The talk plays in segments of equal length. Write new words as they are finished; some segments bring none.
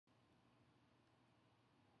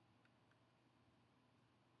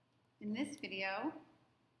In this video,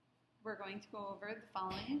 we're going to go over the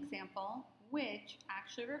following example, which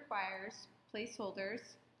actually requires placeholders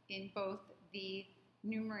in both the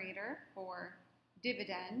numerator or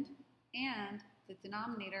dividend and the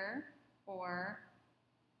denominator or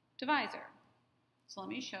divisor. So let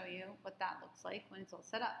me show you what that looks like when it's all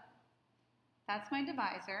set up. That's my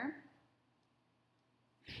divisor.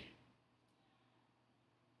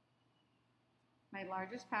 My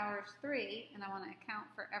largest power is 3, and I want to account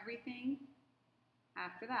for everything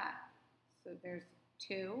after that. So there's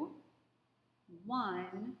 2,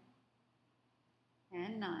 1,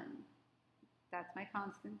 and none. That's my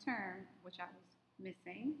constant term, which I was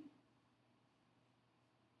missing.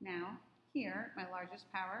 Now, here, my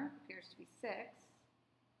largest power appears to be 6.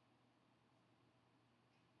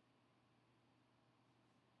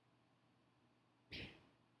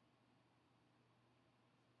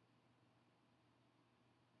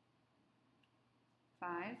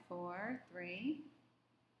 Five, 4, 3,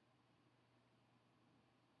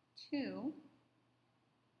 2.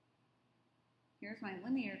 Here's my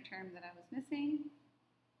linear term that I was missing,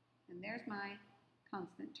 and there's my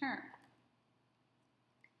constant term.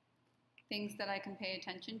 Things that I can pay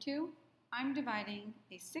attention to: I'm dividing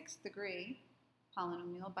a 6th degree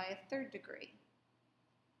polynomial by a 3rd degree.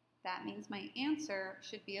 That means my answer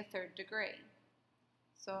should be a 3rd degree.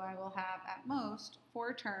 So I will have at most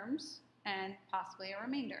 4 terms and possibly a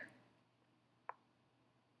remainder.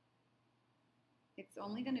 It's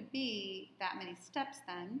only going to be that many steps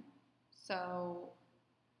then, so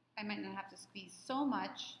I might not have to squeeze so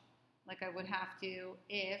much like I would have to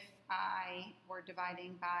if I were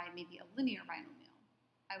dividing by maybe a linear binomial.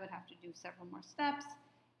 I would have to do several more steps,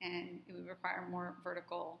 and it would require more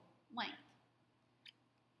vertical length.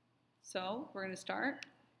 So we're going to start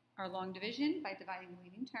our long division by dividing the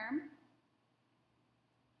leading term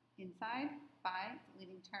inside by the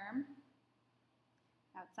leading term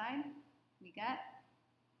outside. We get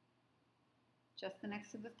just the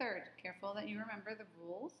next to the 3rd. Careful that you remember the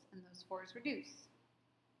rules, and those 4's reduce.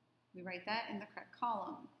 We write that in the correct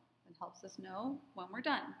column. That helps us know when we're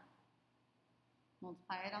done.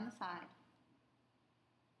 Multiply it on the side.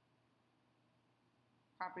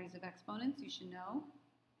 Properties of exponents, you should know.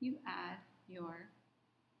 You add your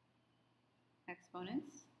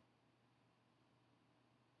exponents.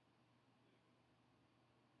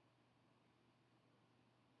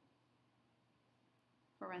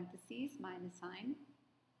 Parentheses, minus sign,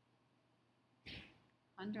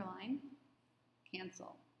 underline,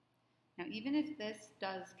 cancel. Now, even if this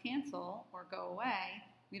does cancel or go away,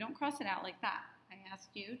 we don't cross it out like that. I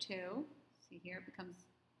asked you to, see here, it becomes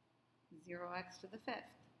 0x to the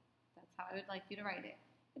 5th. That's how I would like you to write it.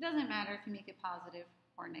 It doesn't matter if you make it positive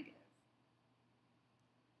or negative.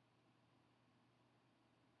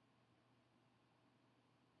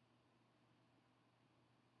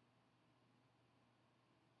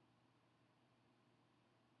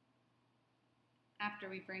 After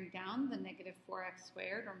we bring down the negative 4x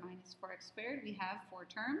squared or minus 4x squared, we have 4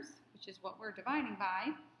 terms, which is what we're dividing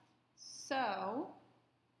by. So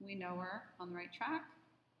we know we're on the right track.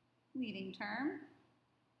 Leading term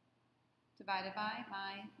divided by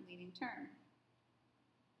my leading term.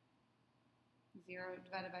 0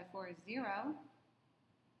 divided by 4 is 0.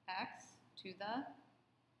 X to the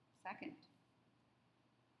 2nd.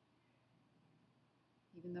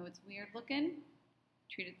 Even though it's weird looking,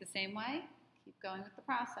 treat it the same way. Keep going with the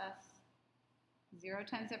process. 0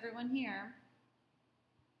 times everyone here.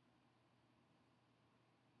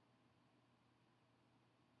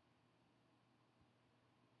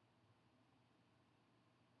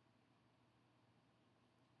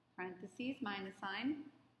 Parentheses, minus sign,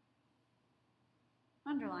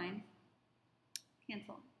 underline,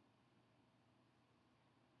 cancel.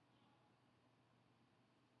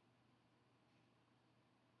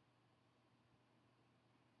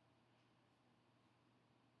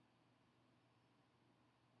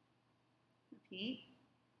 Repeat.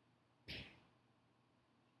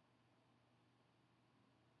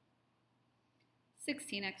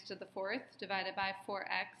 (16x to the 4th divided by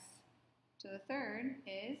 4x to the 3rd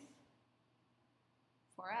is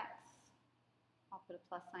 4x. I'll put a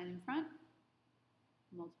plus sign in front,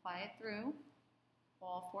 multiply it through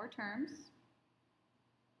all 4 terms.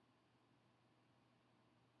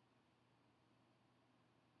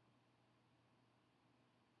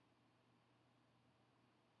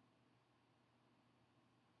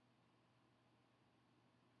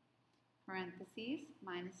 Parentheses,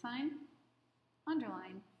 minus sign,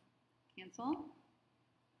 underline, cancel.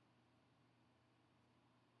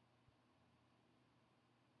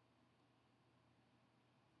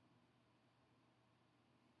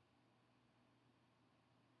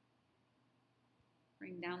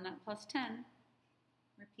 Bring down that plus 10.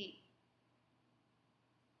 Repeat.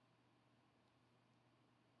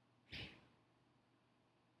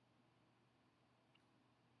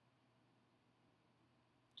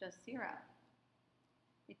 Just 0.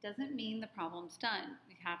 It doesn't mean the problem's done.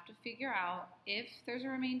 We have to figure out if there's a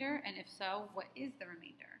remainder, and if so, what is the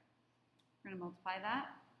remainder? We're going to multiply that.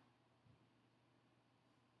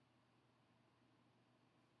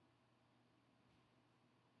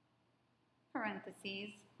 Parentheses,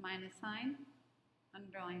 minus sign,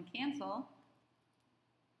 underline cancel.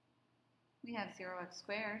 We have 0x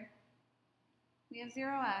squared. We have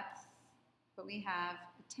 0x, but we have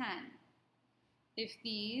a 10. If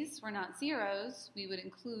these were not zeros, we would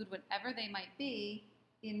include whatever they might be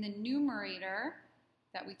in the numerator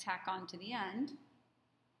that we tack on to the end.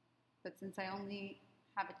 But since I only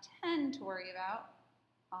have a 10 to worry about,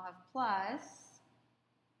 I'll have plus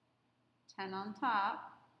 10 on top,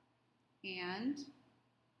 and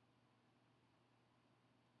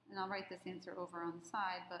I'll write this answer over on the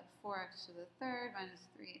side, but 4x to the third minus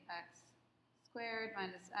 3x squared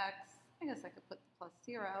minus x. I guess I could put the plus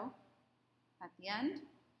 0 at the end.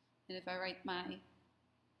 And if I write my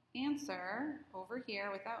answer over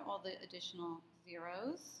here without all the additional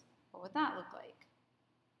zeros, what would that look like?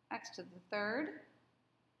 X to the third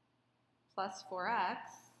plus 4x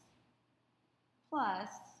plus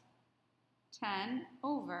 10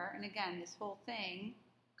 over, and again, this whole thing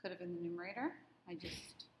could have been the numerator. I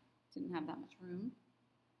just didn't have that much room.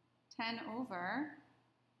 10 over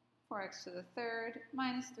 4x to the third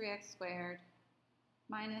minus 3x squared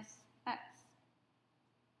minus x.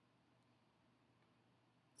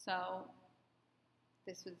 So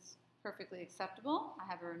this was perfectly acceptable.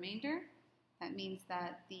 I have a remainder. That means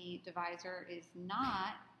that the divisor is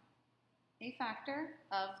not a factor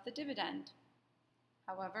of the dividend.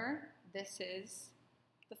 However, this is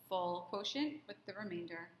the full quotient with the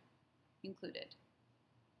remainder included.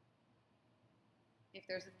 If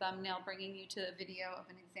there's a thumbnail bringing you to a video of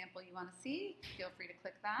an example you want to see, feel free to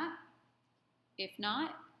click that. If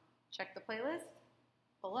not, check the playlist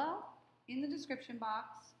below in the description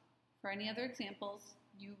box for any other examples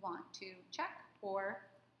you want to check or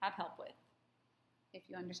have help with. If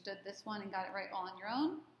you understood this one and got it right all on your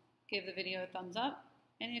own, give the video a thumbs up.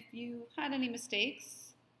 And if you had any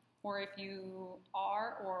mistakes, or if you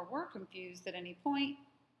are or were confused at any point,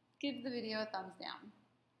 give the video a thumbs down.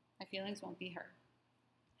 My feelings won't be hurt.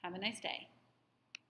 Have a nice day.